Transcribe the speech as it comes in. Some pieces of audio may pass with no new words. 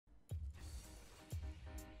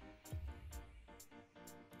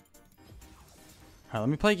All right, let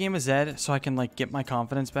me play a game of Zed so I can like get my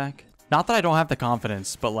confidence back. Not that I don't have the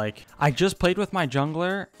confidence, but like I just played with my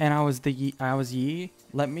jungler and I was Yi.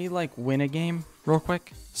 Let me like win a game real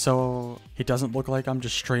quick so it doesn't look like I'm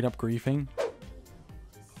just straight up griefing.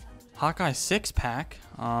 Hawkeye 6-pack.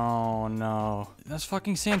 Oh no, that's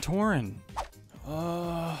fucking Santorin.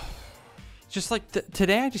 Just like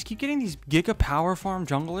today, I just keep getting these giga power farm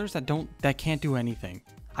junglers that can't do anything.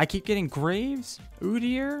 I keep getting Graves,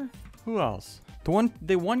 Udyr. Who else?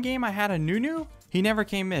 The one game I had a Nunu, he never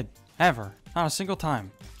came mid. Ever. Not a single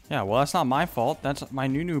time. Yeah, well, that's not my fault. That's my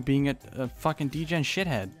Nunu being a fucking degen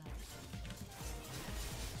shithead.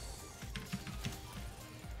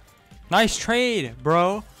 Nice trade,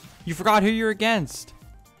 bro. You forgot who you're against.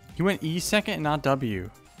 You went E second and not W.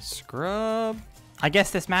 Scrub. I guess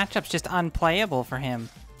this matchup's just unplayable for him.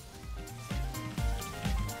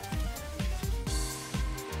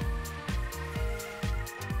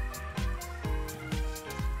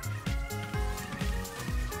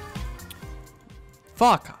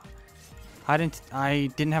 Fuck! I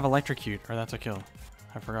didn't have electrocute, or that's a kill.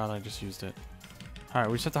 I forgot I just used it. Alright,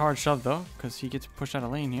 we set the hard shove though, because he gets pushed out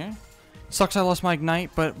of lane here. Sucks I lost my ignite,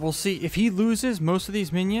 but we'll see. If he loses most of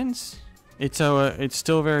these minions, it's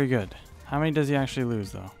still very good. How many does he actually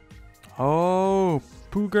lose though? Oh,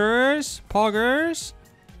 poggers.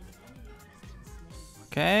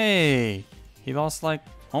 Okay. He lost like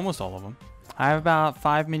almost all of them. I have about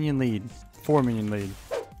 4 minion lead.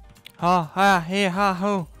 Hey, ha,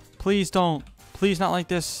 ho. Please don't. Please not like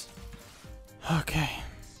this. Okay.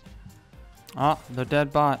 Ah, the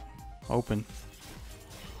dead bot. Open.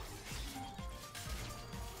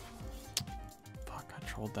 Fuck, I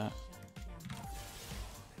trolled that.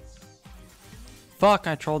 Fuck,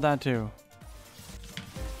 I trolled that too.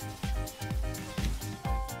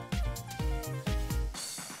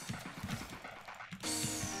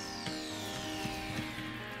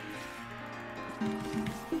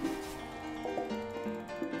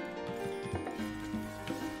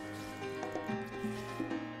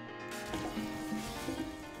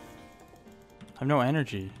 I have no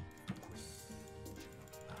energy.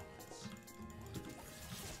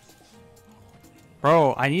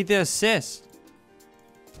 Bro, I need the assist.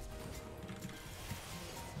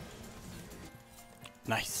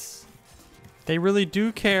 Nice. They really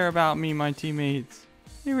do care about me, my teammates.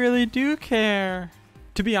 They really do care.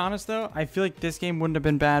 To be honest though, I feel like this game wouldn't have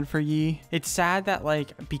been bad for Yi. It's sad that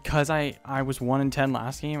like because I was 1-10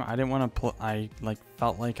 last game, I didn't want to put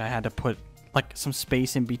felt like I had to put like some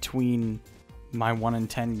space in between my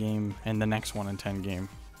 1-10 game and the next 1-10 game.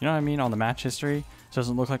 You know what I mean? On the match history. So it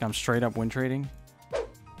doesn't look like I'm straight up win trading.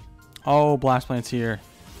 Oh, Blast Plant's here.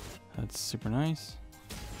 That's super nice.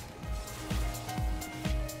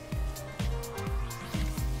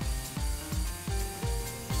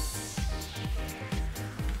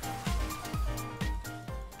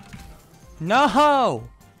 No!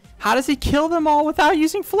 How does he kill them all without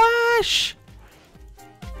using flash?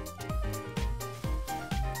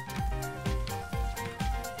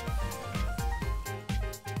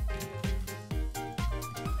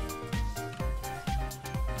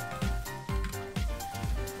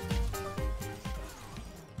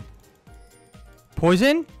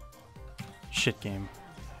 Poison? Shit game.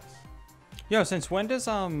 Yo, since when does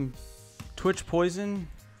Twitch Poison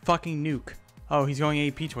fucking nuke? Oh, he's going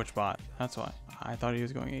AP Twitch bot. That's why. I thought he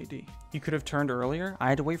was going AD. He could have turned earlier. I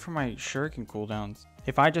had to wait for my shuriken cooldowns.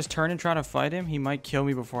 If I just turn and try to fight him, he might kill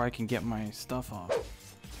me before I can get my stuff off.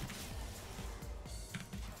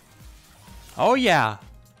 Oh yeah.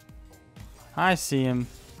 I see him.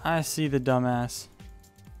 I see the dumbass.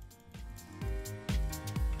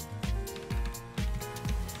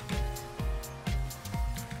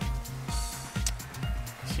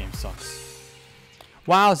 This game sucks.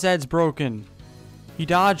 Wow, Zed's broken. He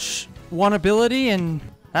dodged one ability and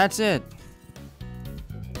that's it.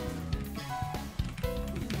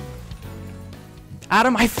 Out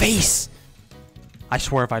of my face! I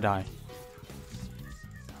swear if I die.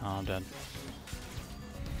 Oh, I'm dead.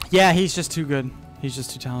 Yeah, he's just too good. He's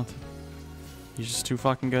just too talented. He's just too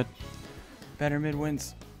fucking good. Better mid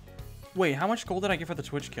wins. Wait, how much gold did I get for the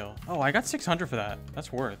Twitch kill? Oh, I got 600 for that.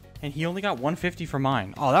 That's worth. And he only got 150 for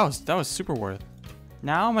mine. Oh, that was super worth.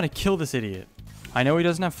 Now I'm gonna kill this idiot. I know he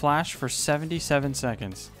doesn't have flash for 77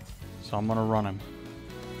 seconds. So I'm gonna run him.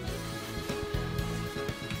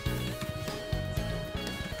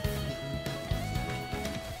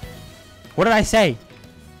 What did I say?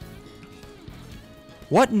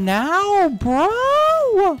 What now,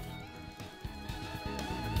 bro?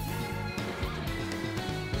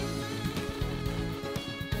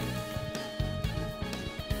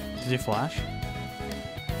 Does he flash?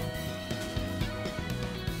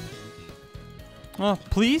 Oh,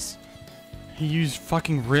 please? He used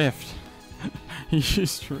fucking Rift. He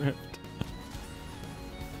used Rift.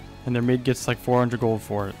 And their mid gets like 400 gold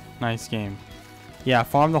for it. Nice game. Yeah,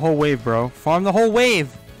 farm the whole wave, bro. Farm the whole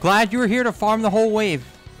wave. Glad you were here to farm the whole wave.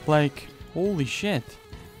 Like, holy shit.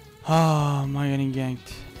 Oh, am I getting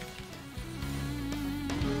ganked?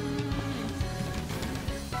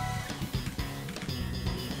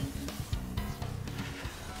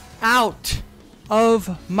 Out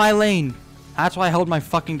of my lane. That's why I held my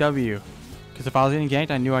fucking W. Because if I was getting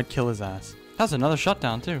ganked, I knew I'd kill his ass. That's another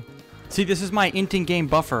shutdown, too. See, this is my inting game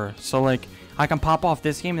buffer. So, like, I can pop off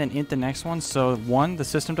this game and then int the next one. So, 1, the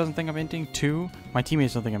system doesn't think I'm inting. 2, my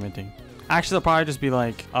teammates don't think I'm inting. Actually, they'll probably just be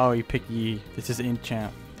like, oh, you picked Yi. This is int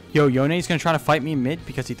champ. Yo, Yone's gonna try to fight me mid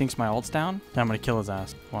because he thinks my ult's down. Then I'm gonna kill his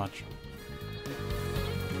ass. Watch.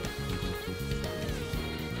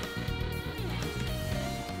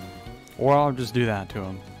 Or I'll just do that to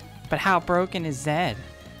him. But how broken is Zed?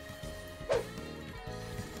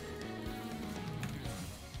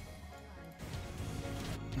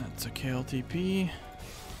 That's a KLTP.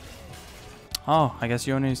 Oh, I guess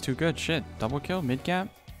Yone is too good. Shit. Double kill? Mid gap?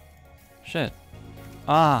 Shit.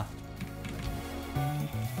 Ah.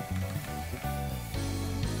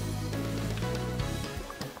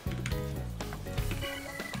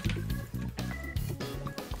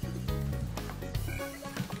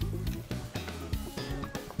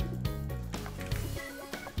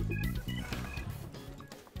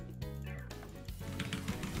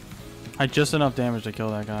 I had just enough damage to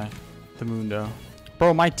kill that guy. The Mundo.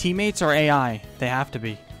 Bro, my teammates are AI. They have to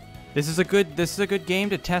be. This is a good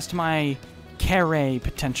game to test my carry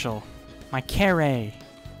potential. My carry.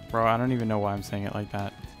 Bro, I don't even know why I'm saying it like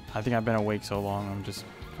that. I think I've been awake so long, I'm just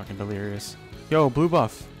fucking delirious. Yo, blue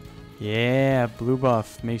buff. Yeah, blue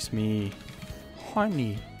buff makes me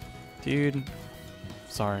horny. Dude.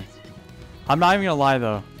 Sorry. I'm not even gonna lie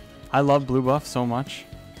though. I love blue buff so much.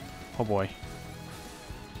 Oh boy.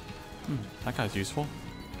 That guy's useful.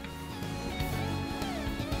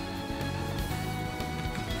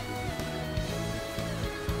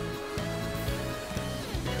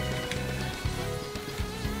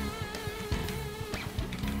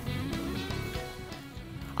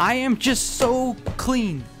 I am just so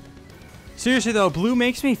clean. Seriously though, blue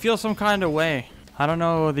makes me feel some kind of way. I don't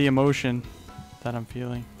know the emotion that I'm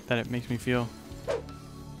feeling, that it makes me feel.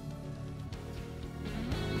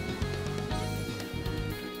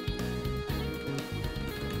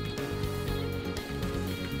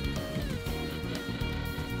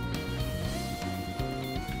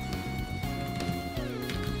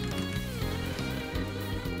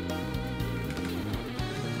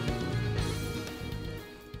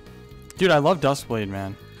 Dude, I love Duskblade,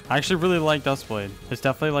 man. I actually really like Duskblade. It's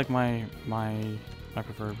definitely like my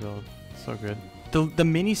preferred build. So good. The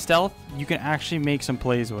mini stealth you can actually make some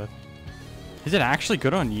plays with. Is it actually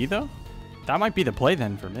good on Yi though? That might be the play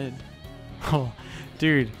then for mid. Oh,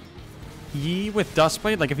 dude. Yi with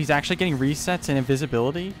Duskblade, like if he's actually getting resets and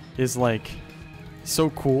invisibility, is like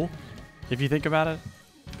so cool. If you think about it.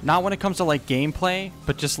 Not when it comes to like gameplay,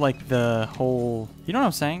 but just like the whole, you know what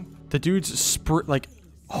I'm saying? The dude's like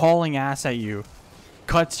hauling ass at you,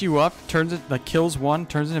 cuts you up, turns it, like kills one,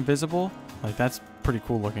 turns it invisible. Like that's pretty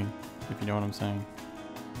cool looking, if you know what I'm saying.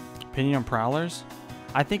 Opinion on Prowlers?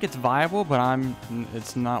 I think it's viable, but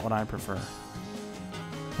it's not what I prefer.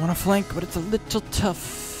 Want to flank, but it's a little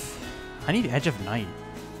tough. I need Edge of Night.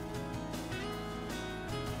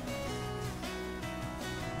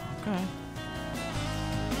 Okay.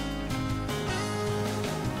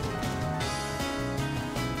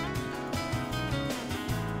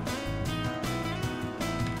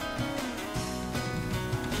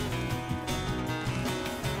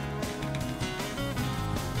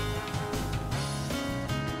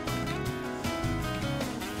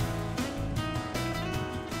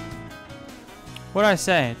 What'd I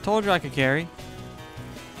say? Told you I could carry.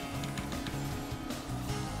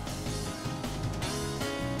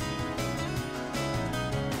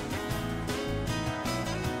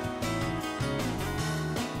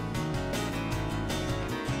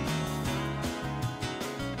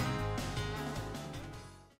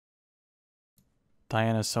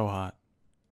 Diana's so hot.